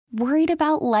Worried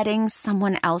about letting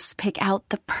someone else pick out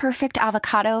the perfect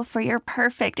avocado for your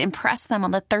perfect impress them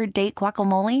on the third date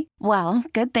guacamole? Well,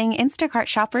 good thing Instacart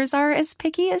shoppers are as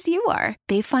picky as you are.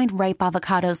 They find ripe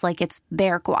avocados like it's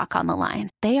their guac on the line.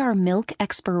 They are milk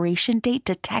expiration date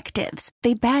detectives.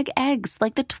 They bag eggs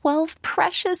like the 12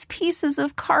 precious pieces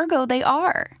of cargo they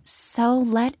are. So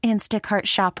let Instacart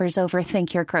shoppers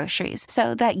overthink your groceries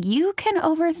so that you can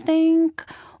overthink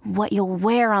what you'll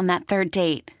wear on that third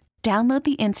date. Download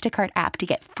the Instacart app to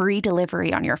get free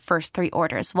delivery on your first 3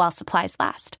 orders while supplies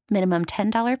last. Minimum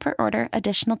 $10 per order.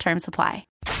 Additional terms apply.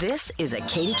 This is a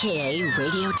KDKA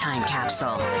radio time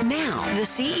capsule. Now, the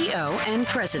CEO and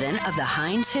president of the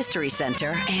Heinz History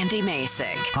Center, Andy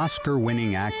Masich.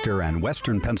 Oscar-winning actor and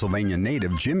Western Pennsylvania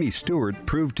native Jimmy Stewart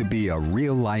proved to be a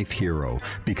real-life hero,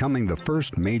 becoming the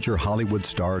first major Hollywood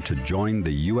star to join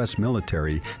the U.S.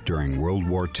 military during World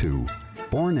War II.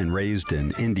 Born and raised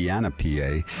in Indiana,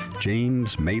 PA,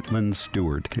 James Maitland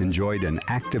Stewart enjoyed an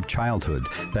active childhood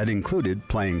that included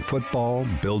playing football,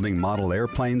 building model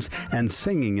airplanes, and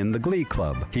singing in the Glee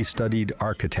Club. He studied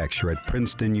architecture at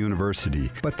Princeton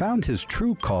University, but found his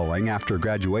true calling after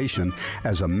graduation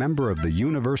as a member of the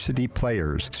University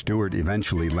Players. Stewart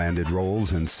eventually landed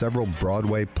roles in several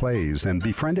Broadway plays and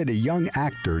befriended a young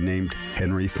actor named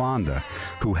Henry Fonda,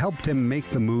 who helped him make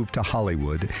the move to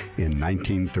Hollywood in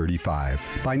 1935.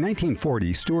 By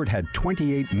 1940, Stewart had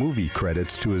 28 movie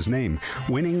credits to his name,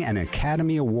 winning an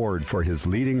Academy Award for his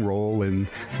leading role in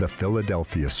The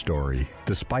Philadelphia Story.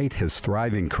 Despite his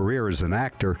thriving career as an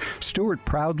actor, Stewart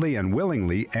proudly and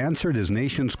willingly answered his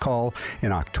nation's call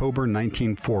in October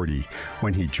 1940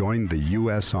 when he joined the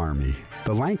U.S. Army.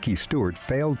 The lanky Stewart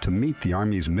failed to meet the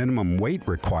Army's minimum weight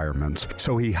requirements,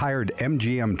 so he hired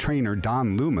MGM trainer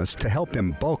Don Loomis to help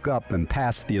him bulk up and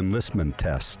pass the enlistment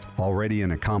test. Already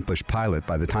an accomplished pilot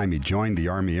by the time he joined the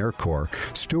Army Air Corps,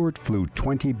 Stewart flew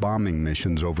 20 bombing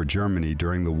missions over Germany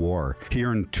during the war. He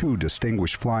earned 2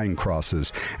 distinguished flying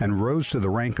crosses and rose to the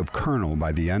rank of colonel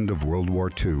by the end of World War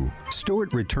II.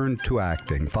 Stewart returned to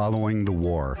acting following the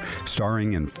war,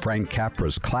 starring in Frank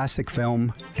Capra's classic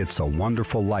film, It's a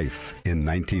Wonderful Life, in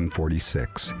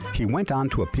 1946. He went on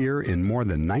to appear in more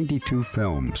than 92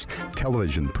 films,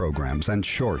 television programs, and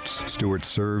shorts. Stewart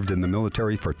served in the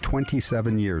military for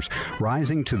 27 years,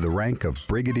 rising to the rank of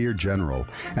Brigadier General,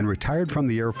 and retired from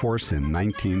the Air Force in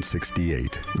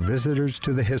 1968. Visitors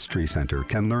to the History Center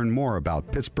can learn more about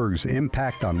Pittsburgh's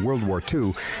impact on World War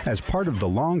II as part of the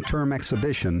long-term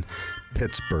exhibition,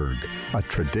 Pittsburgh, a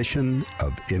tradition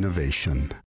of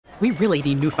innovation. We really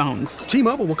need new phones.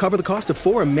 T-Mobile will cover the cost of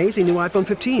 4 amazing new iPhone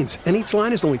 15s, and each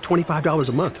line is only $25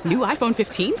 a month. New iPhone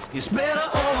 15s? It's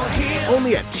better over here.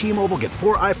 Only at T-Mobile, get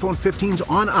 4 iPhone 15s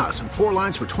on us and 4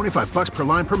 lines for $25 per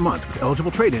line per month with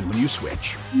eligible trade-in when you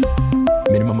switch.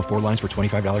 Minimum of 4 lines for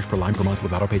 $25 per line per month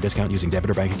with autopay discount using debit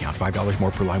or bank account. $5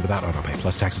 more per line without autopay,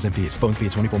 plus taxes and fees. Phone fee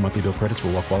at 24 monthly bill credits for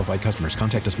well-qualified customers.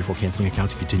 Contact us before canceling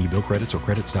account to continue bill credits or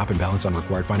credit stop and balance on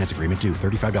required finance agreement due.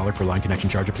 $35 per line connection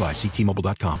charge applies. See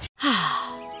T-Mobile.com.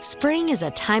 Spring is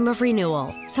a time of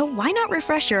renewal, so why not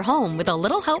refresh your home with a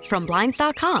little help from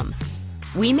Blinds.com?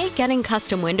 We make getting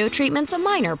custom window treatments a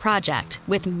minor project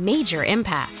with major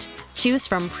impact. Choose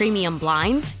from premium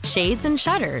blinds, shades, and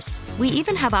shutters. We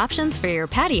even have options for your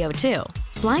patio, too.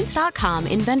 Blinds.com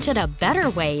invented a better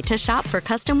way to shop for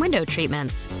custom window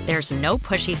treatments. There's no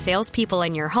pushy salespeople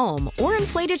in your home or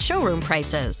inflated showroom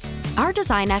prices. Our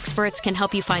design experts can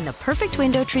help you find the perfect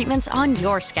window treatments on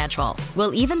your schedule.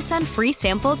 We'll even send free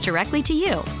samples directly to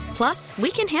you. Plus, we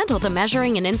can handle the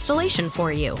measuring and installation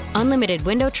for you. Unlimited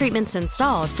window treatments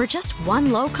installed for just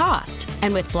one low cost.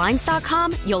 And with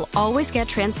Blinds.com, you'll always get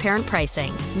transparent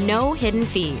pricing. No hidden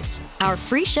fees. Our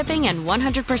free shipping and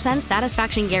 100%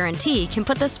 satisfaction guarantee can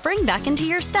put the spring back into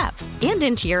your step and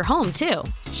into your home, too.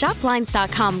 Shop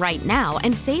Blinds.com right now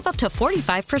and save up to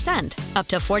 45%. Up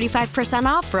to 45%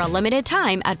 off for a limited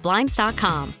time at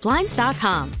Blinds.com.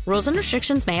 Blinds.com. Rules and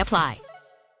restrictions may apply.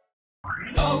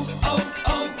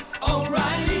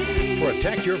 O'Reilly.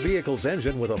 Protect your vehicle's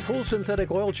engine with a full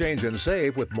synthetic oil change and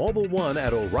save with Mobil 1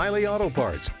 at O'Reilly Auto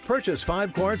Parts. Purchase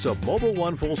 5 quarts of Mobil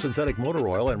 1 full synthetic motor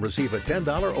oil and receive a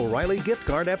 $10 O'Reilly gift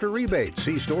card after rebate.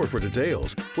 See store for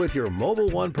details. With your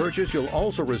Mobil 1 purchase, you'll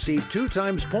also receive 2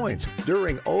 times points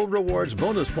during O Rewards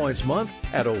Bonus Points Month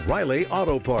at O'Reilly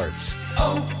Auto Parts.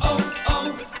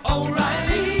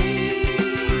 O'Reilly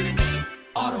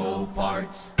Auto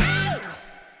Parts.